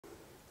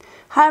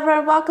Hi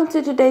everyone, welcome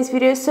to today's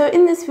video. So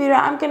in this video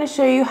I'm going to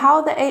show you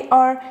how the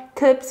AR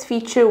clips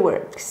feature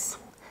works.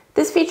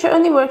 This feature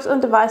only works on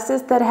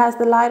devices that has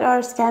the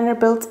LiDAR scanner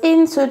built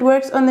in, so it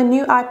works on the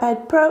new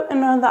iPad Pro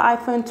and on the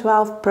iPhone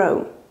 12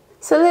 Pro.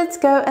 So let's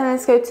go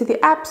to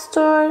the App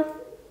Store,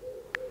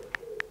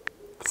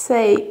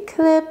 say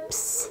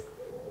clips,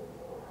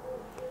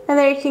 and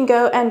there you can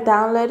go and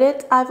download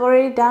it. I've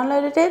already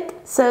downloaded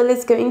it, so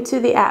let's go into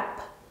the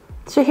app.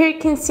 So here you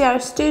can see our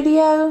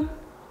studio.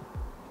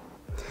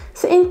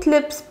 So in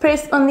clips,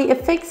 press on the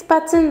effects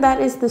button, that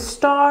is the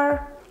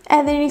star,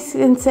 and then you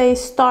can say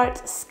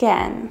start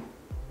scan.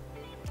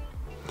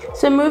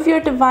 So move your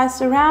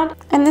device around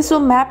and this will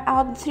map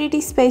out the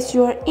 3D space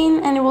you are in,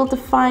 and it will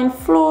define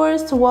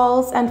floors,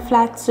 walls and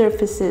flat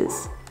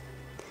surfaces.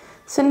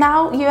 So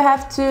now you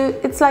have to,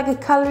 it's like a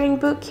coloring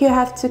book, you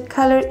have to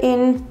color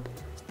in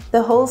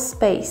the whole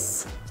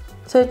space.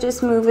 So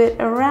just move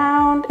it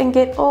around and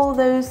get all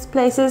those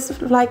places,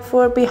 like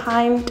for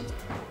behind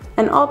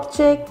an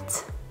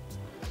object.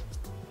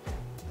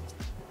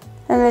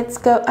 And let's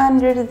go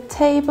under the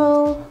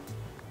table.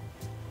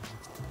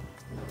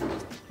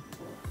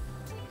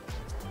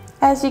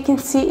 As you can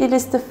see, it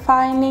is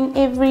defining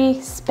every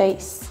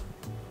space.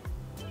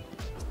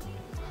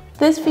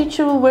 This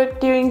feature will work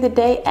during the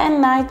day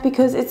and night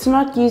because it's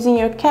not using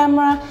your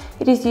camera,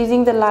 it is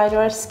using the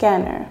LiDAR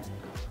scanner.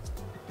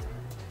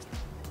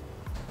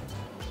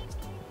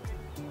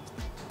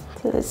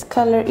 So let's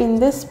color in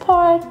this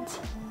part.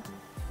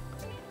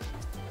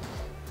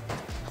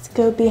 Let's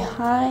go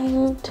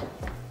behind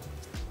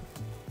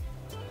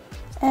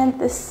and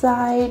the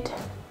side.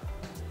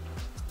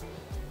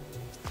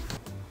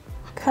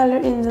 Color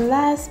in the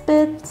last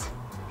bit.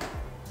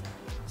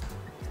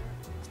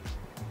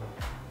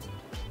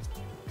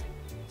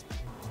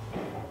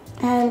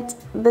 And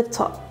the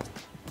top.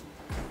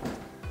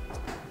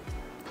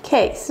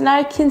 Okay, so now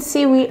you can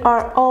see we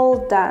are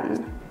all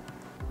done.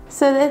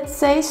 So let's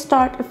say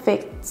start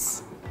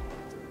effects.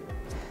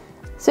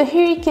 So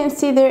here you can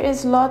see there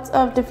is lots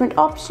of different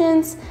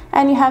options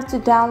and you have to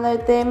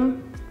download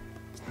them.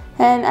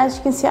 And as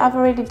you can see, I've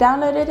already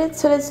downloaded it,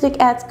 so let's look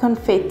at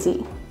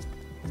confetti.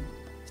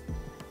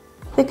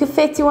 The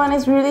confetti one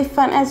is really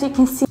fun. As you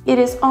can see, it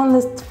is on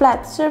the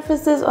flat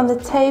surfaces, on the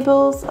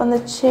tables, on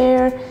the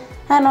chair,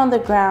 and on the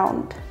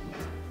ground.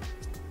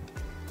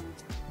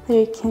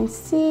 There you can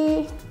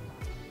see.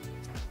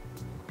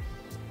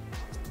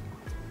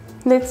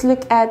 Let's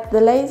look at the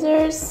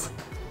lasers.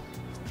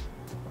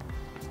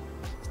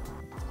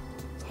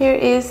 Here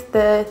is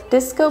the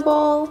disco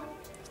ball.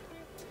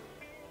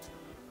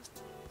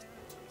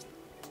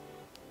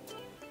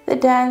 The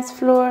dance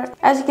floor.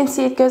 As you can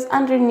see, it goes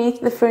underneath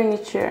the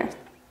furniture.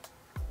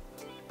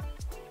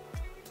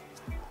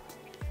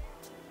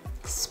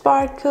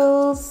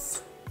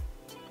 Sparkles,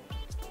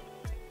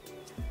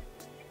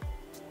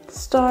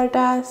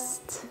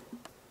 stardust,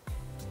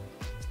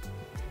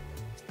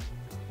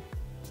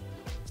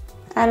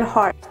 and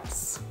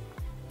hearts.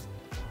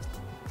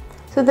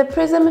 So the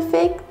prism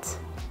effect,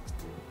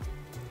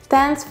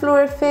 dance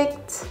floor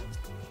effect,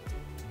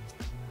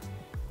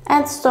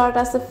 and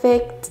stardust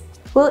effect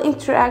will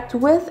interact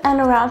with and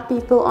around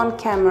people on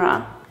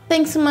camera.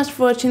 Thanks so much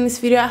for watching this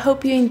video. I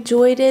hope you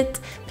enjoyed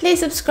it. Please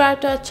subscribe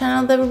to our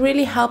channel, that will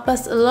really help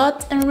us a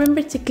lot. And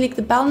remember to click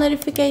the bell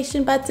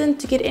notification button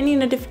to get any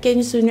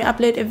notifications when we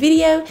upload a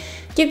video.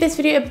 Give this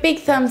video a big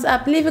thumbs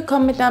up, leave a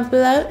comment down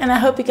below, and I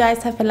hope you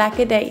guys have a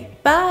lucky day.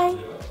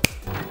 Bye!